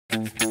Hi,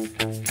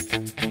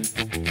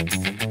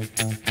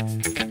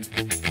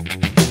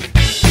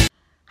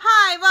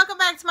 welcome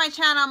back to my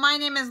channel. My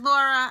name is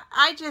Laura.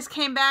 I just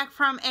came back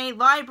from a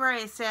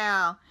library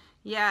sale.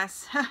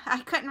 Yes, I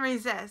couldn't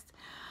resist.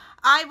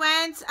 I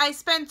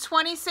spent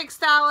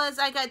 $26.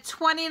 I got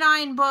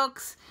 29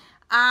 books.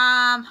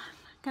 I'm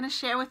going to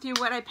share with you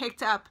what I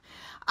picked up.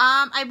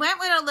 I went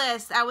with a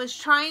list. I was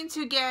trying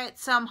to get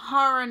some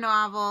horror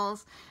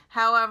novels,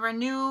 however,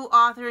 new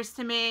authors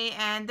to me,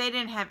 and they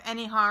didn't have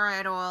any horror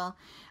at all.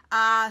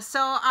 So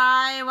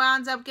I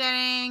wound up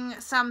getting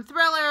some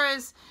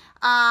thrillers,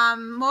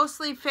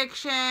 mostly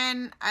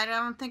fiction. I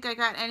don't think I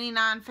got any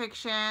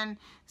nonfiction.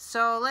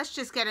 So let's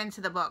just get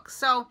into the books.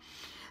 So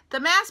the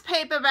mass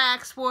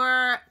paperbacks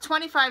were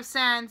 25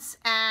 cents,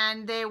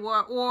 and they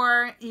were,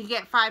 or you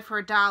get 5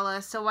 for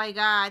 $1. So I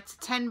got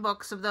 10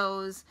 books of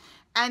those.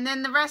 And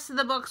then the rest of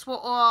the books were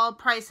all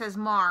price as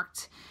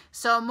marked.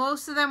 So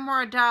most of them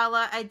were $1.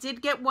 I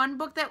did get one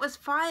book that was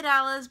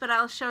 $5, but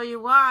I'll show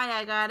you why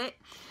I got it.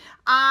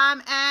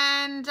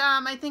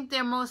 I think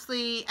they're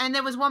mostly, and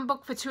there was one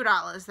book for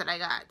 $2 that I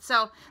got.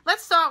 So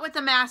let's start with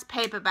the mass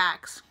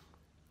paperbacks.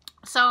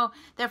 So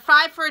they're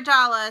 5 for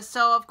 $1.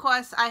 So of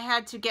course I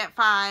had to get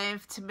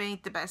 5 to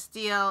make the best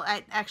deal.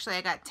 Actually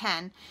I got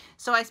 10.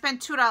 So I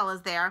spent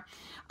 $2 there.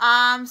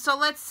 So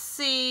let's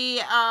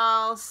see.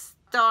 I'll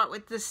start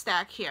with this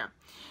stack here.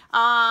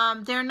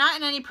 They're not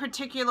in any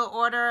particular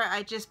order.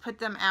 I just put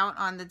them out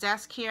on the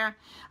desk here.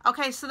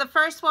 Okay, so the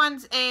first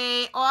one's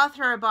a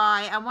author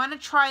by, I want to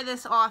try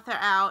this author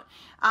out.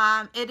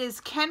 It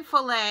is Ken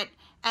Follett,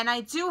 and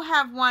I do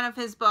have one of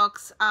his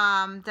books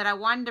that I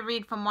wanted to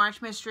read from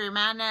March Mystery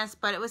Madness,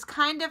 but it was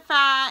kind of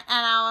fat,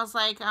 and I was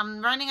like,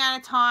 I'm running out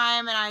of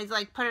time, and I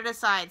like put it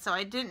aside, so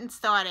I didn't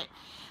start it.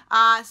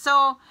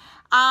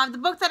 The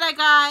book that I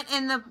got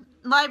in the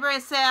library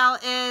sale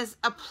is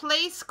A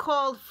Place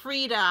Called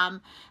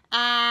Freedom,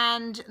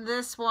 and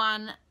this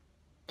one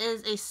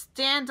is a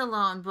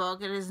standalone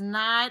book. It is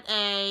not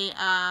a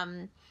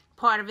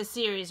part of a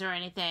series or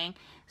anything.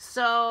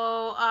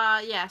 So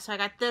yeah, so I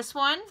got this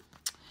one.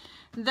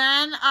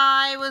 Then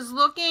I was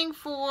looking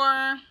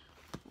for,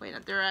 wait,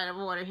 they're out of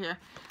order here.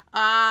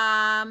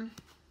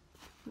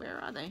 Where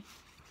are they?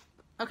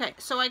 Okay,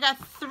 so I got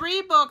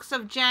 3 books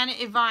of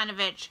Janet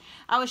Evanovich.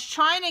 I was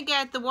trying to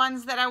get the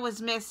ones that I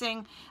was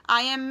missing.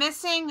 I am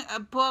missing a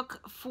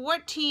book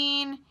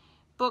 14,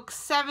 book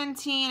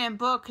 17, and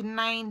book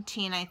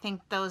 19. I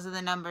think those are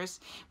the numbers.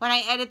 When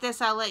I edit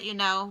this, I'll let you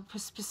know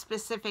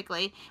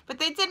specifically. But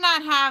they did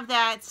not have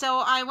that,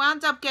 so I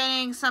wound up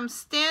getting some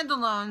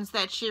standalones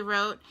that she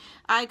wrote.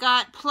 I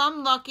got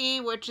Plum Lucky,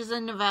 which is a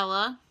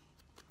novella.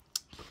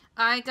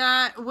 I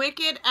got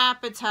Wicked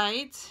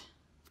Appetite.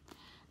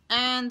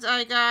 And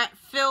I got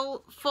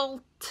Full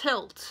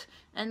Tilt.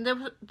 And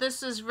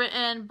this is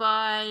written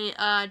by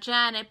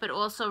Janet, but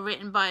also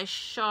written by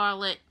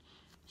Charlotte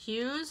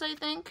Hughes, I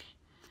think.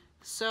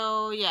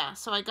 So, yeah.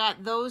 So I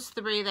got those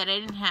 3 that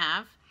I didn't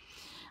have.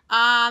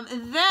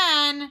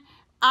 Then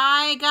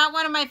I got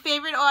one of my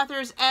favorite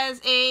authors as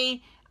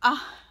a...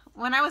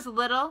 when I was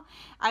little,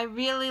 I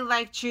really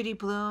liked Judy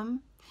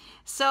Blume.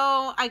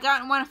 So I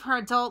got one of her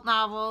adult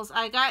novels.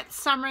 I got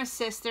Summer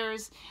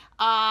Sisters,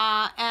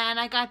 and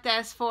I got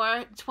this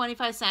for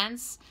 25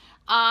 cents.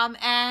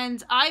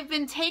 And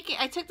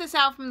I took this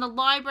out from the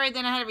library,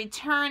 then I had to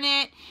return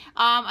it.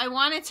 I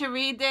wanted to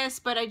read this,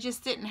 but I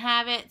just didn't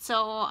have it.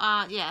 So,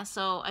 yeah,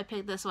 so I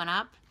picked this one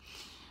up.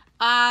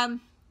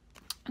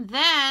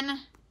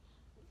 Then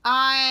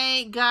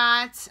I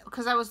got,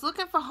 because I was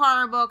looking for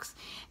horror books.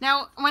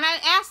 Now, when I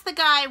asked the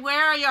guy,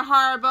 where are your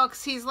horror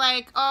books? He's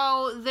like,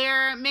 oh,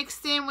 they're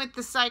mixed in with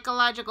the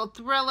psychological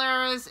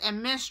thrillers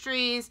and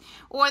mysteries,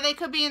 or they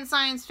could be in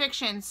science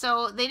fiction.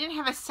 So they didn't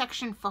have a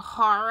section for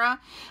horror.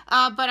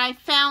 But I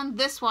found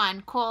this one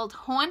called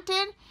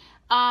Haunted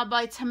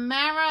by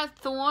Tamara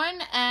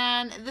Thorne,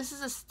 and this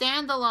is a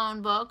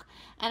standalone book,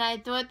 and I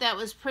thought that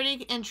was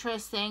pretty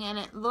interesting, and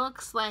it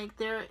looks like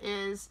there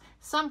is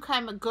some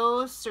kind of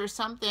ghost or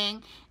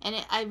something,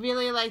 and I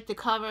really like the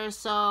cover,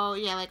 so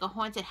yeah, like a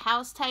haunted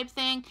house type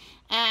thing,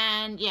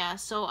 and yeah,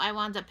 so I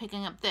wound up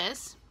picking up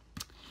this.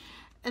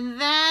 And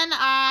then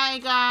I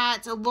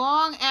got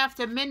Long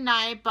After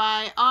Midnight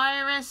by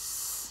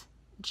Iris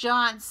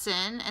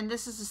Johnson, and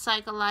this is a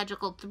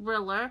psychological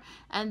thriller,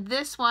 and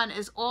this one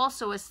is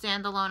also a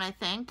standalone, I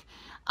think.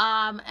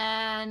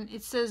 And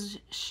it says,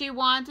 she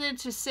wanted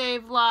to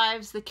save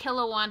lives, the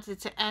killer wanted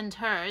to end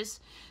hers.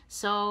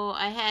 So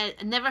I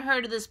had never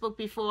heard of this book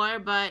before,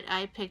 but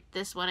I picked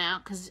this one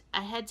out because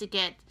I had to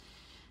get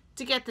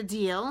the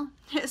deal.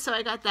 So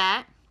I got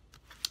that.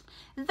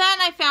 Then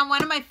I found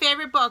one of my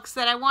favorite books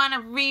that I want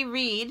to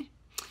reread.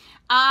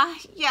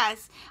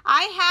 Yes,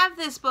 I have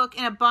this book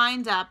in a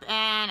bind up,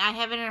 and I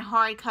have it in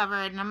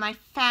hardcover, and I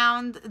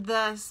found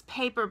this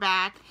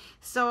paperback.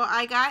 So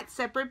I got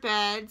Separate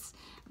Beds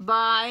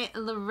by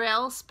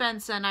Laurel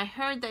Spencer, and I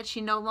heard that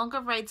she no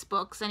longer writes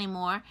books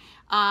anymore,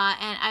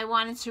 and I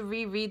wanted to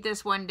reread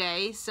this one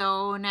day,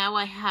 so now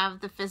I have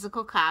the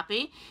physical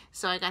copy,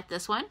 so I got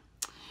this one.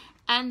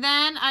 And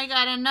then I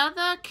got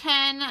another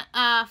Ken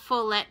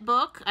Follett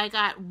book. I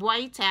got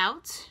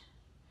Whiteout.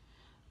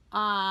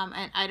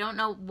 And I don't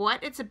know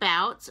what it's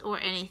about or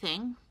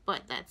anything,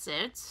 but that's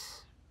it.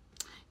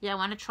 Yeah, I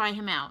want to try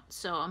him out.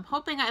 So I'm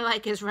hoping I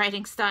like his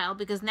writing style,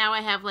 because now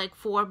I have like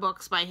 4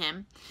 books by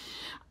him.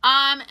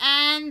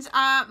 And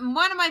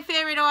one of my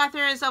favorite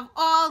authors of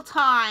all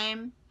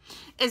time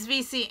is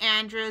V.C.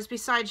 Andrews,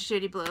 besides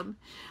Judy Blume.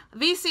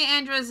 V.C.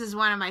 Andrews is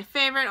one of my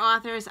favorite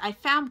authors. I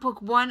found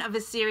book 1 of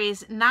a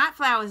series, not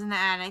Flowers in the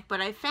Attic,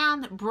 but I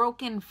found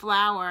Broken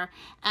Flower.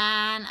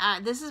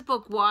 And this is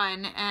book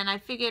 1, and I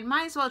figured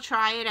might as well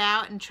try it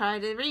out and try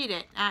to read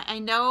it. I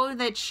know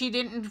that she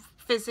didn't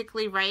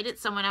physically write it.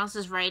 Someone else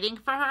is writing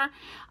for her.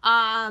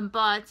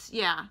 But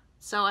yeah,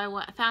 so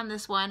I found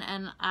this one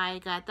and I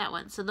got that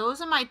one. So those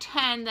are my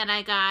 10 that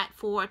I got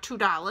for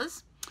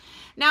 $2.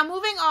 Now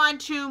moving on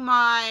to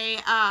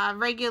my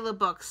regular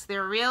books.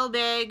 They're real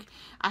big.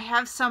 I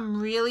have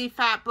some really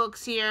fat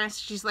books here.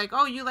 She's like,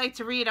 oh, you like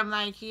to read? I'm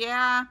like,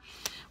 yeah,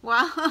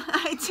 well,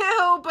 I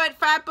do, but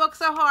fat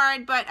books are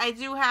hard. But I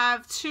do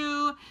have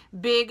 2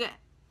 big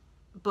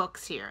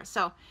books here.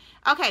 So,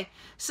 okay,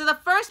 so the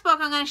first book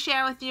I'm going to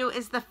share with you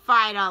is the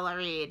 $5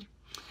 read.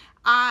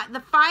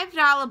 The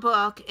 $5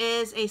 book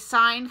is a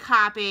signed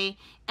copy,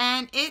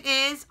 and it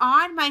is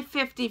on my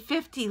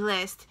 50/50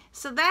 list.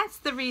 So that's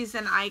the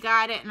reason I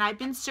got it, and I've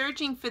been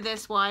searching for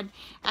this one,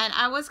 and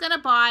I was going to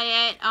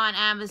buy it on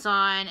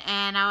Amazon,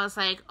 and I was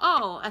like,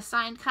 oh, a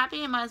signed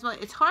copy, I might as well,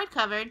 it's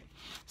hardcovered.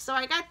 So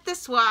I got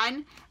this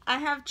one. I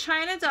have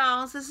China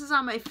Dolls. This is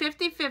on my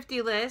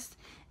 50/50 list.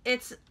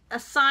 It's a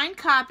signed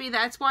copy,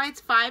 that's why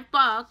it's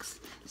 $5.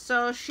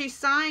 So she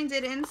signed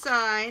it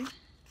inside.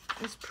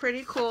 It's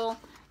pretty cool.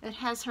 It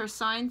has her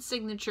signed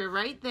signature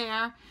right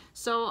there.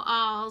 So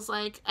I was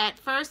like, at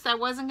first I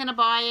wasn't going to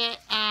buy it,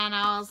 and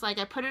I was like,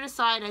 I put it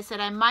aside. I said,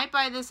 I might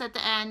buy this at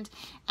the end.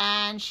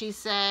 And she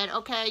said,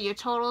 okay, your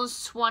total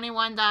is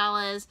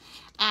 $21.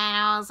 And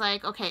I was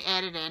like, okay,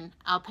 add it in.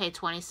 I'll pay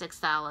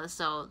 $26.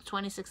 So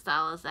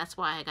 $26, that's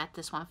why I got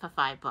this one for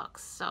 $5.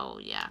 So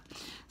yeah.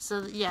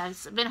 So yeah,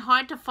 it's been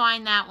hard to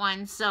find that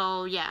one.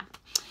 So yeah.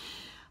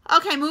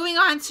 Okay, moving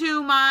on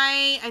to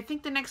my, I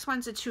think the next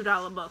one's a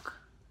 $2 book.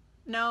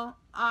 No,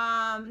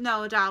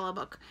 no, a $1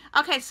 book.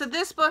 Okay, so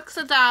this book's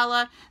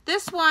 $1.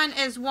 This one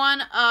is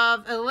one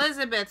of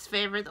Elizabeth's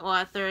favorite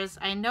authors.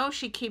 I know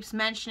she keeps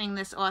mentioning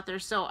this author,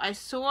 so I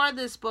saw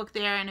this book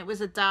there and it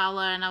was $1,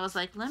 and I was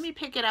like, let me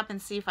pick it up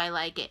and see if I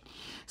like it.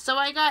 So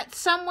I got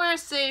Somewhere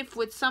Safe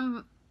with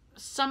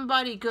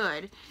Somebody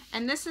Good,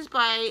 and this is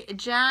by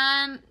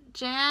Jan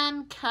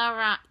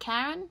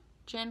Karen.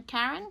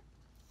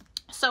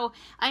 So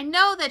I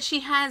know that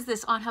she has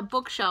this on her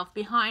bookshelf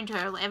behind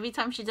her every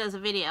time she does a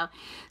video.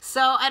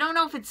 So I don't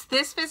know if it's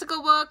this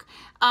physical book,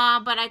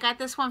 but I got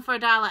this one for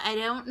 $1. I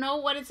don't know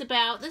what it's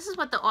about. This is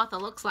what the author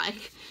looks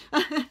like.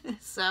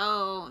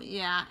 So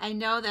yeah, I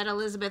know that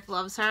Elizabeth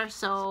loves her,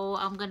 so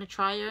I'm going to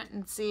try it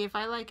and see if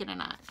I like it or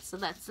not. So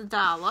that's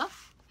 $1.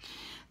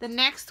 The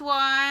next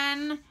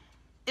one,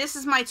 this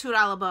is my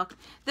 $2 book.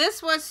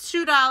 This was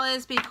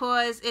 $2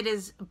 because it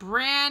is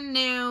brand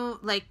new,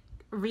 like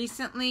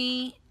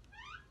recently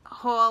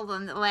hauled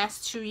in the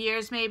last 2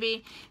 years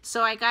maybe.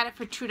 So I got it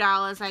for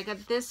 $2. I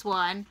got this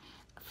one,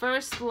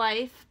 First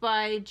Life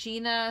by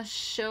Gina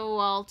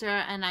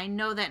Showalter, and I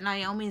know that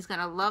Naomi's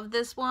gonna love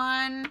this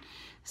one.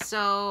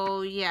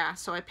 So yeah,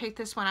 so I picked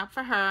this one up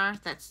for her.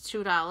 That's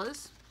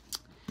 $2.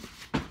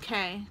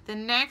 Okay, the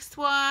next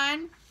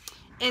one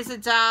is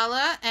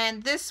 $1,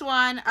 and this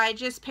one I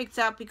just picked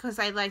up because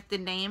I like the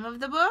name of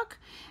the book.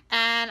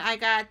 And I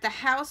got The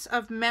House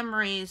of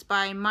Memories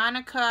by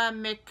Monica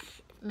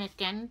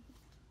Micken.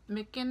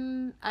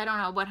 I don't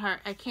know what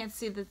I can't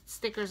see the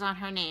stickers on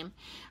her name.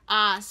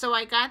 So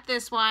I got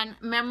this one.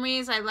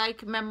 Memories, I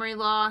like memory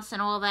loss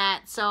and all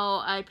that, so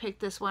I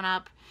picked this one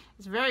up.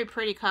 It's a very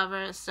pretty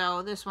cover,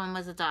 so this one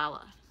was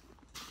 $1.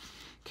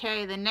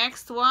 Okay, the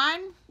next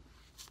one.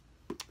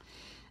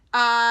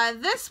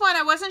 This one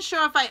I wasn't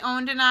sure if I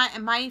owned or not,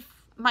 and my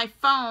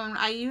phone,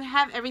 you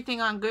have everything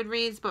on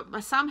Goodreads,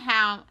 but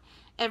somehow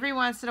every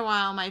once in a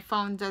while my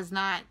phone does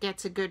not get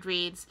to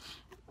Goodreads.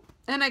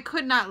 And I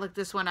could not look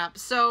this one up.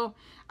 So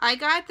I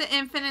got The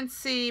Infinite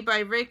Sea by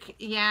Rick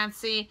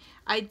Yancey.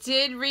 I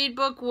did read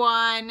book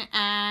 1,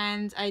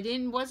 and I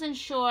wasn't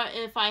sure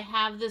if I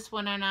have this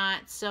one or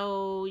not.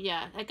 So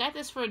yeah, I got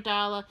this for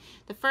 $1.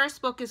 The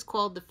first book is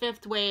called The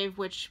Fifth Wave,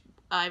 which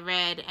I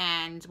read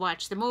and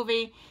watched the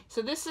movie.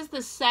 So this is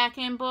the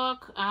second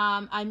book.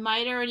 I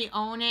might already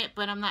own it,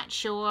 but I'm not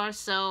sure.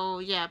 So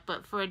yeah,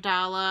 but for $1,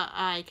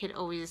 I could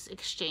always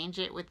exchange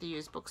it with the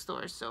used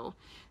bookstore. So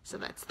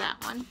that's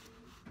that one.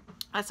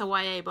 That's a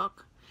YA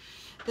book.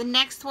 The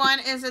next one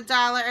is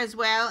 $1 as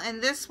well,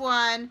 and this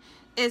one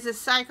is a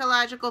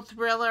psychological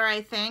thriller,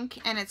 I think,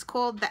 and it's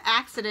called The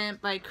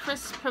Accident by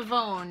Chris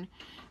Pavone.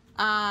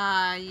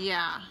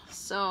 Yeah,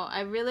 so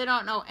I really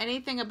don't know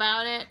anything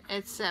about it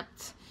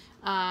except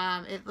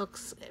it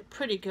looks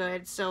pretty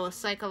good. So a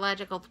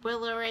psychological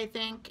thriller, I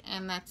think,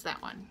 and that's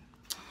that one.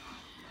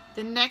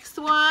 The next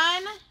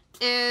one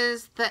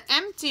is The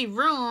Empty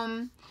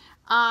Room.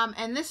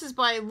 And this is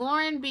by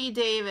Lauren B.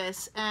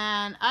 Davis.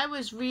 And I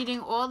was reading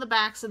all the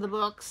backs of the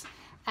books.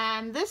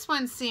 And this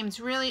one seems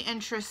really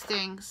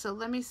interesting. So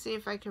let me see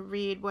if I can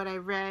read what I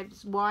read,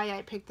 why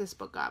I picked this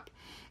book up.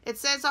 It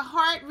says, a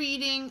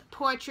heart-reading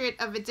portrait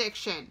of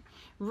addiction.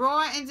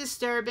 Raw and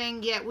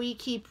disturbing, yet we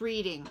keep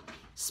reading.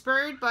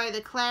 Spurred by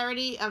the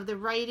clarity of the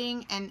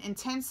writing and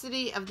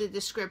intensity of the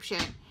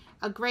description.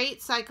 A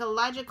great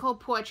psychological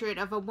portrait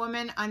of a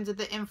woman under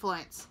the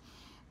influence.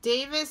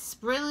 Davis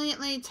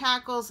brilliantly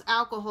tackles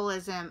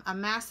alcoholism, a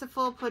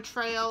masterful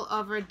portrayal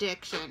of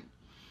addiction.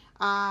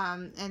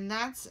 And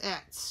that's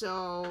it.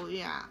 So,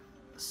 yeah.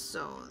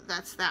 So,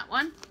 that's that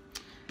one.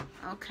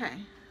 Okay.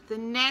 The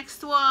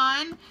next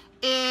one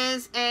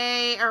is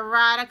a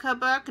erotica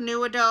book,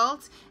 new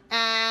adult.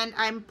 And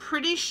I'm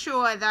pretty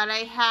sure that I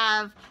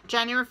have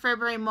January,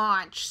 February,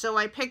 March. So,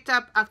 I picked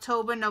up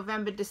October,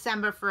 November,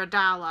 December for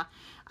 $1.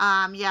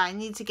 Yeah, I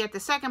need to get the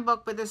second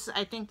book, but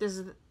I think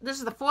this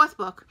is the fourth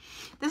book.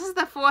 This is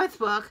the fourth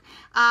book.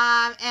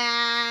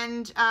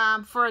 And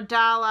for $1,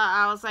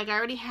 I was like, I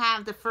already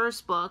have the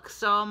first book,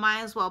 so I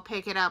might as well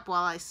pick it up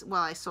while I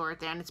saw it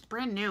there. And it's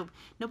brand new.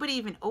 Nobody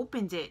even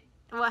opened it.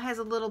 Well, it has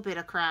a little bit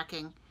of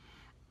cracking.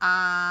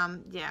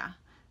 Yeah.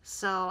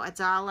 So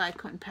 $1, I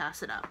couldn't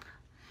pass it up.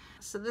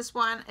 So this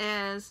one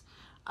is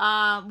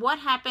What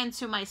Happened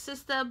to My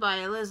Sister by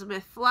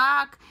Elizabeth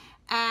Flock.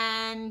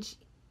 And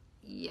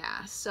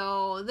yeah,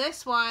 so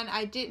this one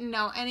I didn't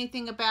know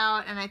anything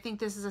about, and I think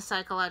this is a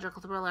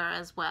psychological thriller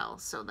as well.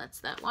 So that's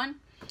that one.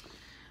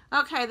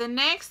 Okay, the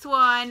next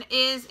one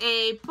is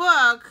a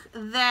book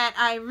that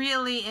I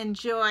really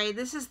enjoy.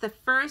 This is the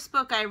first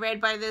book I read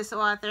by this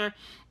author,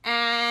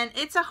 and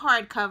it's a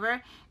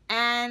hardcover,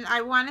 and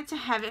I wanted to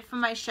have it for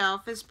my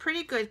shelf. It's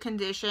pretty good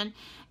condition.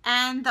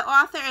 And the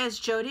author is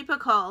Jodi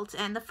Picoult,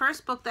 and the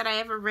first book that I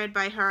ever read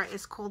by her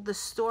is called The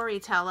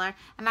Storyteller,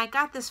 and I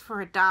got this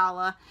for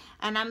 $1.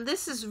 And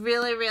this is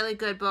really, really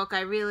good book. I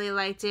really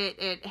liked it.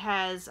 It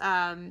has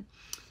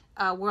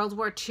a World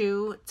War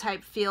II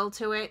type feel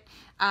to it,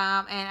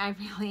 and I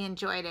really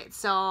enjoyed it.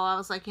 So I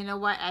was like, you know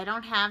what? I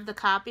don't have the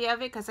copy of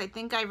it because I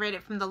think I read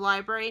it from the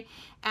library,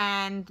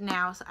 and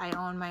now I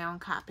own my own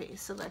copy.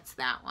 So that's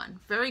that one.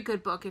 Very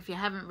good book if you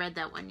haven't read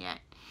that one yet.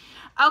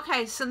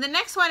 Okay, so the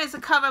next one is a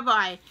cover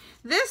by.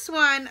 This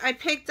one I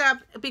picked up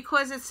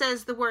because it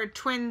says the word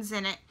twins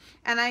in it.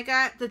 And I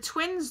got The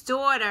Twins'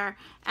 Daughter,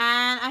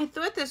 and I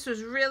thought this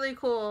was really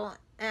cool.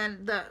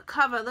 And the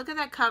cover, look at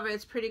that cover,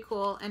 it's pretty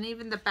cool. And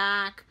even the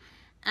back.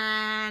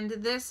 And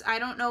this, I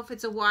don't know if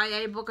it's a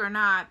YA book or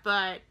not,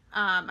 but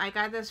I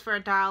got this for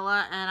 $1,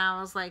 and I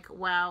was like,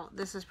 wow,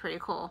 this is pretty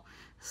cool.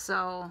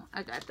 So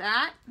I got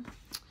that.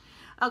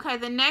 Okay,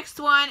 the next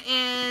one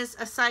is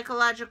a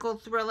psychological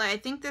thriller. I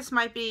think this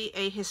might be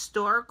a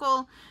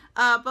historical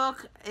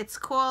book. It's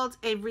called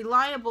A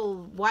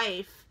Reliable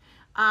Wife,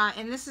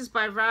 and this is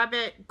by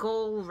Robert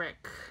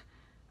Goldrick.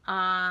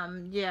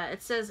 Yeah,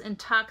 it says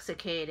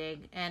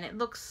intoxicating, and it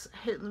looks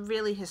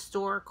really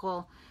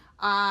historical.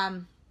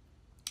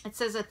 It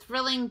says a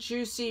thrilling,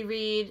 juicy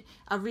read,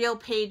 a real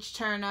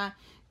page-turner,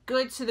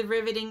 good to the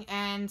riveting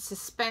end,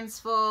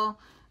 suspenseful,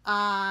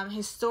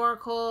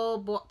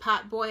 historical,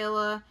 pot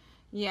boiler.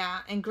 Yeah,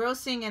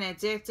 engrossing and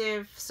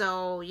addictive.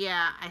 So,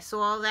 yeah, I saw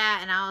all that,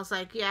 and I was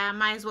like, yeah, I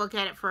might as well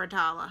get it for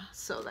 $1.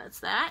 So, that's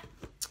that.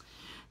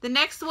 The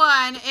next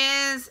one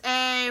is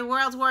a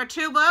World War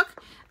II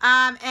book,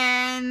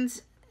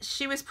 and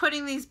she was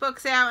putting these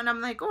books out, and I'm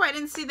like, oh, I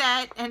didn't see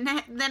that. And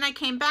then I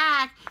came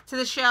back to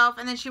the shelf,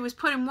 and then she was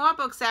putting more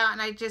books out,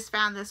 and I just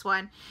found this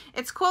one.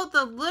 It's called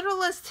The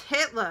Littlest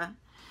Hitler.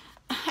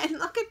 And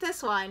look at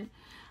this one.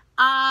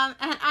 And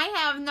I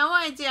have no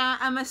idea.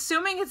 I'm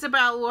assuming it's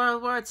about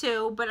World War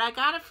II, but I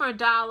got it for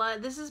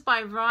 $1. This is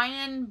by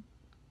Ryan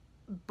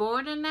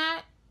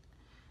Bordenat.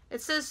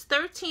 It says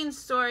 13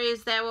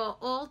 stories that will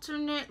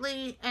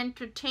alternately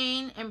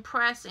entertain,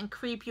 impress, and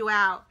creep you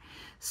out.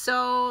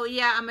 So,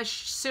 yeah, I'm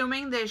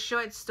assuming there's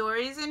short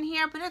stories in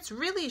here, but it's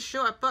really a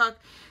short book.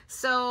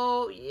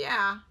 So,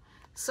 yeah.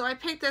 So, I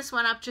picked this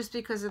one up just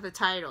because of the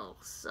title.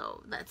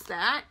 So, that's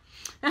that.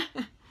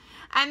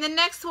 And the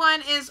next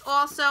one is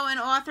also an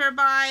author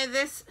by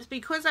this,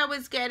 because I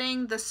was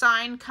getting the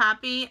signed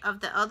copy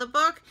of the other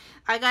book,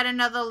 I got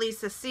another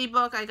Lisa C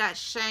book. I got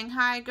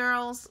Shanghai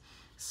Girls.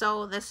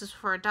 So this is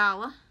for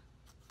 $1.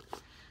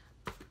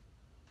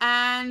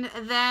 And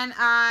then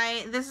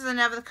this is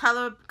another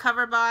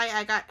cover by,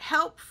 I got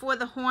Help for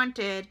the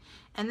Haunted,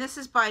 and this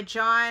is by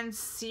John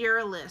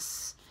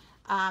Searles.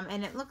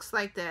 And it looks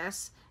like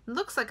this. It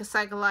looks like a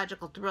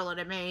psychological thriller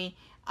to me.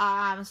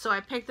 So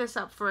I picked this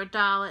up for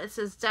 $1. It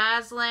says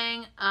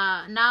dazzling,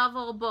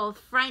 novel, both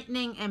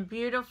frightening and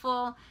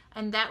beautiful,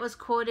 and that was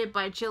quoted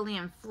by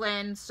Gillian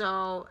Flynn.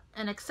 So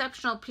an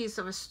exceptional piece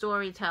of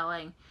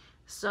storytelling.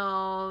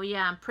 So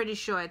yeah, I'm pretty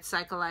sure it's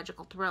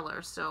psychological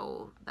thriller.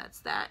 So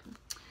that's that.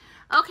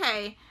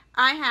 Okay,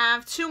 I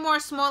have 2 more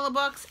smaller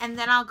books, and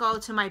then I'll go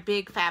to my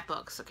big fat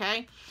books.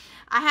 Okay,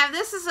 I have,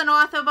 this is an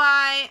author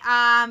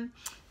by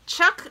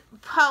Chuck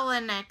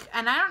Palahniuk,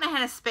 and I don't know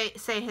how to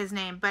say his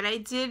name, but I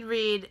did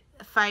read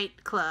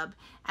Fight Club,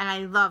 and I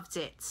loved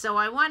it. So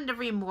I wanted to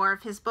read more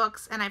of his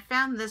books, and I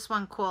found this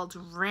one called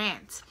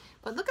Rant.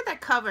 But look at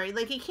that cover.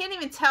 Like, you can't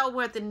even tell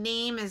where the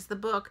name is the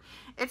book.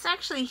 It's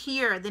actually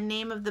here. The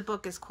name of the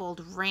book is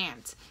called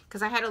Rant,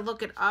 because I had to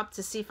look it up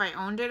to see if I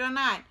owned it or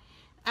not.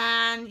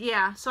 And,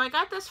 yeah, so I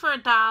got this for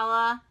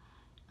 $1.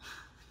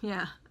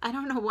 Yeah, I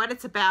don't know what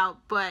it's about,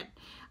 but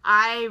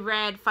I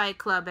read Fight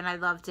Club and I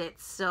loved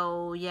it.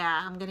 So,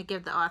 yeah, I'm going to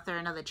give the author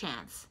another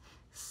chance.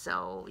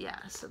 So,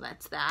 yeah, so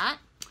that's that.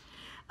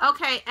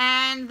 Okay,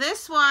 and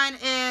this one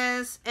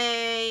is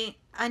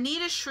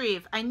Anita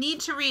Shreve. I need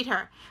to read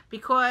her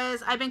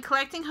because I've been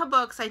collecting her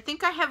books. I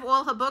think I have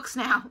all her books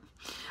now.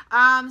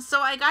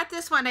 So I got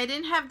this one. I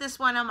didn't have this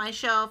one on my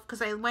shelf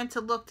because I went to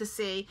look to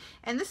see.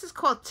 And this is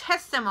called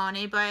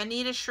Testimony by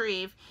Anita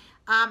Shreve.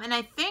 And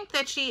I think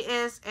that she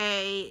is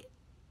a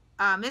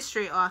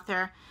mystery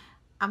author.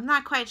 I'm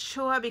not quite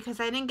sure because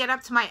I didn't get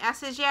up to my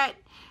S's yet,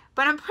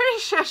 but I'm pretty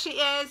sure she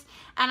is.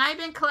 And I've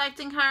been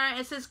collecting her.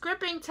 It says,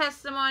 gripping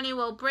testimony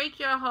will break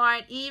your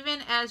heart even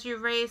as you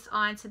race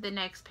on to the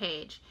next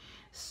page.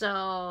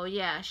 So,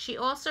 yeah. She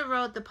also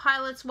wrote The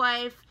Pilot's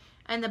Wife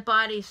and The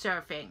Body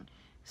Surfing.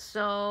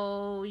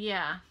 So,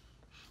 yeah.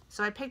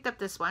 So I picked up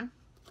this one.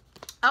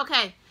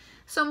 Okay.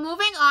 So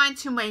moving on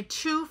to my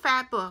 2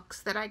 fat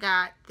books that I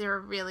got. They're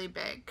really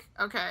big.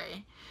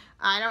 Okay.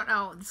 I don't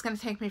know. It's going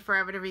to take me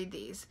forever to read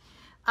these.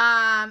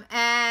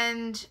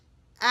 And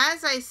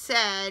as I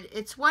said,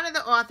 it's one of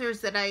the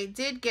authors that I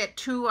did get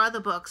 2 other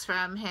books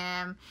from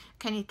him.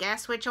 Can you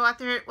guess which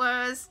author it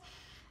was?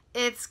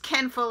 It's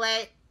Ken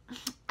Follett.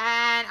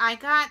 And I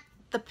got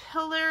The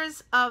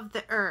Pillars of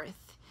the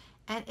Earth.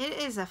 And it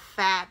is a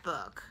fat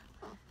book.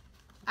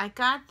 I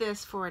got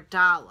this for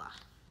 $1.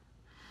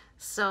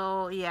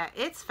 So, yeah,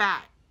 it's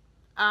fat.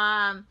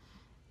 And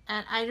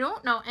I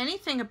don't know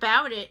anything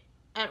about it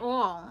at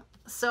all.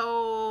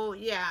 So,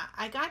 yeah,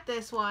 I got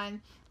this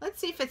one. Let's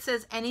see if it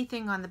says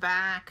anything on the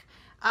back.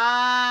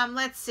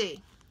 Let's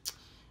see.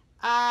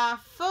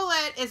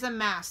 Follett is a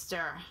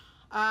master.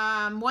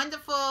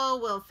 Wonderful,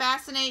 will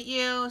fascinate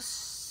you,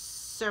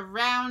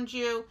 surround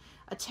you.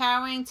 A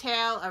towering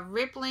tale, a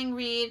rippling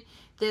read.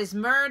 There's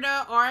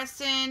murder,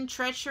 arson,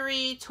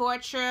 treachery,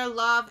 torture,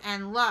 love,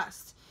 and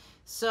lust.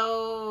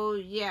 So,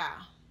 yeah.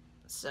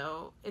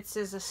 So, it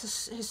says a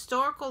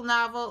historical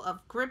novel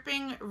of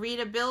gripping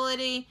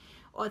readability,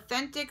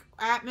 authentic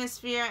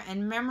atmosphere,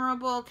 and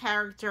memorable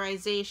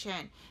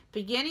characterization.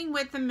 Beginning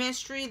with the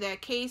mystery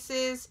that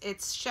cases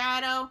its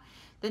shadow,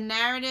 the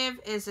narrative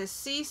is a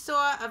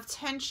seesaw of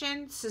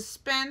tension,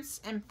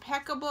 suspense,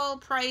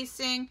 impeccable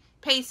pacing,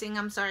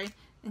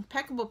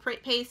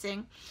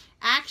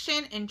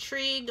 action,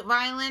 intrigue,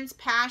 violence,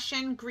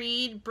 passion,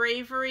 greed,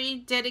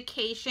 bravery,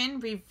 dedication,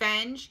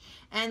 revenge,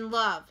 and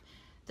love.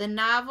 The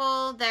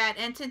novel that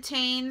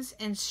entertains,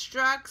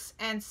 instructs,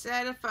 and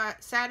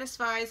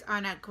satisfies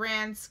on a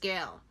grand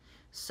scale.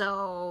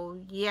 So,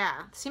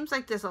 yeah. Seems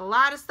like there's a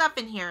lot of stuff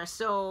in here.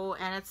 So,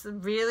 and it's a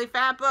really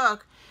fat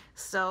book.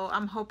 So,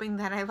 I'm hoping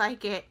that I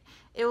like it.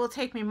 It will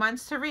take me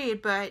months to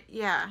read, but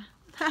yeah.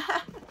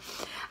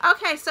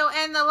 Okay, so,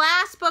 and the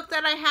last book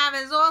that I have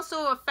is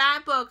also a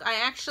fat book.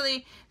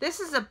 This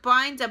is a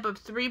bind-up of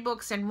 3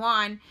 books in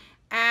one.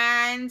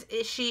 And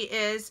she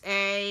is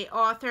a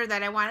author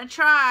that I want to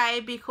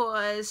try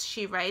because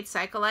she writes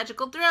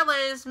psychological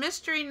thrillers,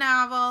 mystery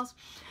novels.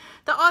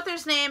 The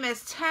author's name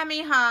is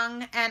Tammy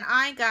Hung, and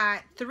I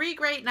got 3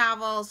 great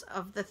novels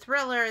of the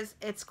thrillers.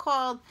 It's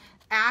called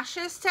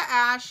Ashes to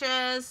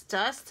Ashes,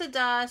 Dust to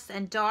Dust,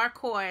 and Dark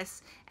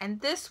Horse. And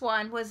this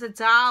one was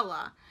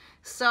 $1.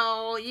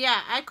 So,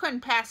 yeah, I couldn't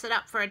pass it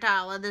up for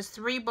 $1. There's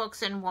 3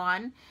 books in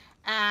one.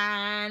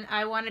 And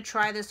I want to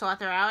try this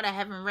author out. I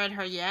haven't read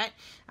her yet.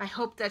 I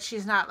hope that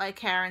she's not like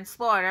Karen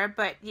Slaughter,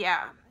 but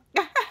yeah.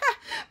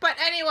 But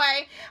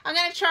anyway, I'm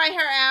going to try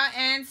her out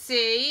and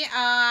see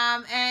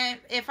and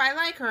if I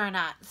like her or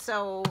not.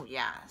 So,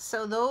 yeah.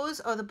 So,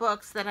 those are the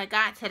books that I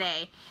got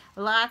today.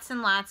 Lots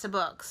and lots of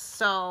books.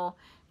 So,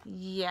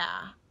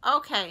 yeah.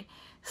 Okay.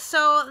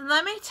 So,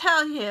 let me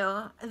tell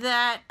you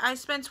that I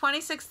spent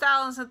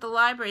 $26 at the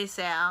library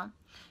sale.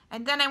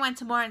 And then I went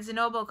to Barnes &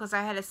 Noble because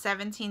I had a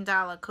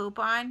 $17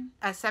 coupon,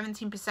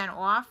 17%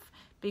 off,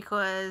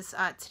 because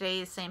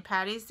today is St.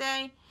 Patty's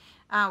Day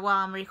while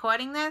I'm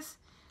recording this.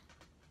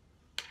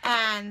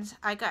 And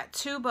I got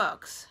 2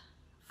 books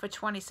for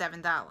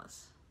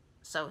 $27.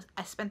 So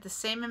I spent the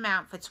same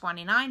amount for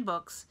 29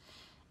 books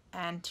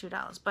and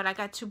 $2. But I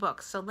got 2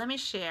 books. So let me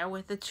share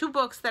with the 2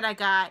 books that I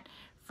got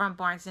from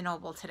Barnes &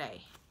 Noble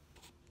today.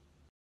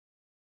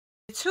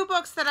 The 2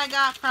 books that I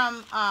got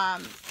from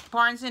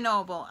Barnes &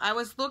 Noble, I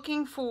was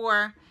looking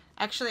for,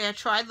 actually I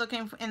tried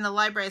looking in the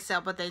library sale,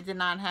 but they did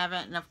not have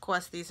it, and of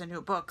course these are new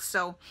books.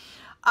 So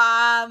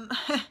I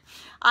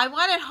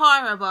wanted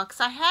horror books.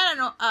 I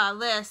had a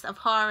list of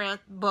horror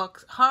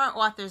books, horror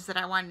authors that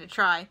I wanted to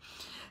try.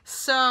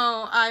 So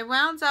I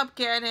wound up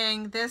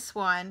getting this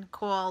one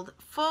called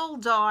Full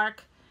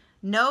Dark,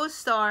 No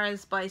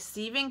Stars by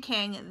Stephen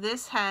King.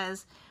 This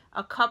has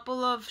a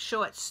couple of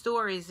short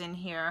stories in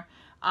here.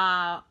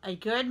 A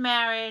Good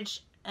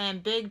Marriage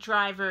and Big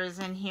Driver is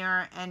in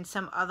here, and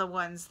some other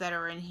ones that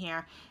are in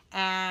here.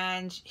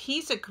 And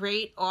he's a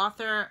great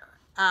author.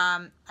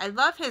 I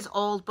love his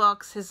old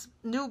books. His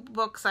new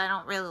books I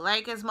don't really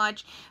like as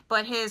much,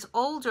 but his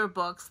older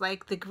books,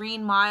 like The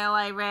Green Mile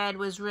I read,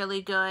 was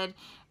really good.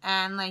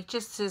 And like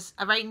just his,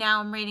 right now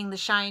I'm reading The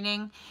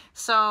Shining.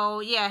 So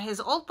yeah, his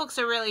old books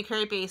are really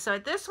creepy. So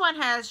this one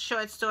has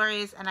short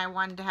stories, and I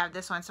wanted to have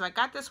this one. So I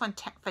got this one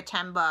for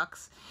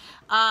 $10.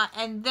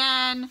 And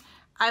then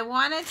I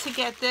wanted to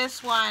get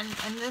this one,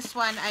 and this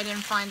one I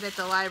didn't find at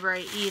the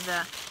library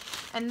either.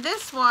 And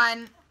this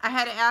one, I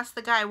had to ask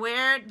the guy,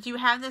 where do you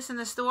have this in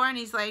the store? And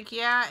he's like,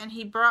 yeah. And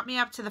he brought me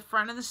up to the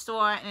front of the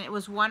store, and it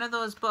was one of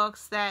those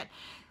books that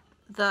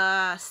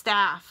the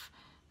staff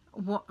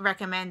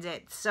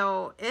recommended.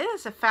 So it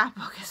is a fat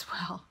book as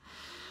well.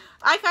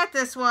 I got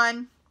this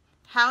one,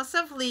 House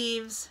of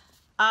Leaves,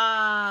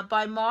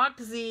 by Mark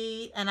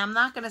Z. And I'm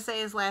not going to say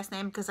his last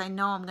name because I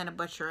know I'm going to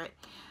butcher it.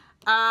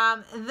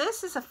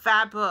 This is a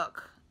fat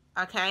book,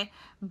 okay?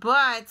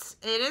 But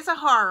it is a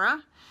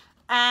horror.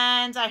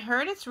 And I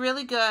heard it's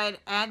really good,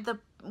 and the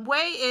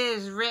way it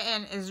is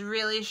written is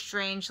really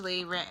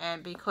strangely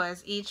written,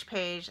 because each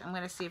page, I'm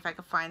going to see if I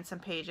can find some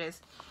pages.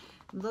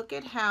 Look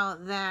at how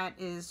that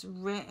is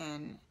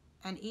written,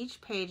 and each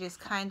page is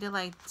kind of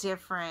like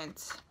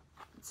different.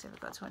 Let's see if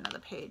I go to another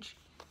page.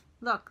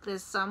 Look,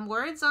 there's some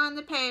words on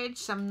the page,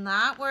 some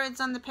not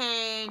words on the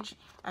page.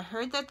 I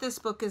heard that this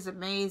book is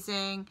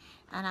amazing,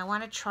 and I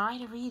want to try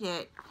to read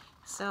it.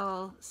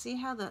 So see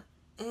how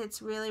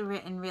it's really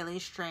written really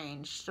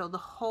strange. So the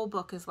whole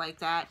book is like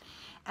that.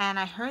 And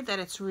I heard that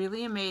it's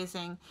really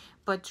amazing.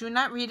 But do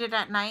not read it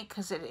at night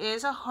because it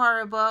is a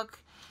horror book.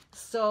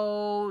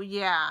 So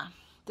yeah,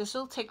 this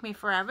will take me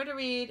forever to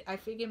read. I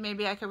figured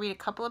maybe I could read a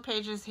couple of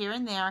pages here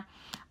and there.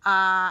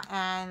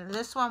 And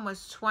this one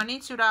was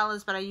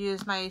 $22, but I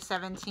used my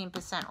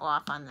 17%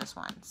 off on this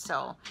one.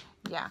 So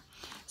yeah.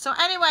 So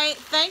anyway,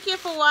 thank you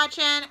for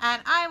watching,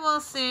 and I will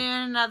see you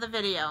in another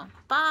video.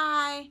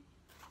 Bye.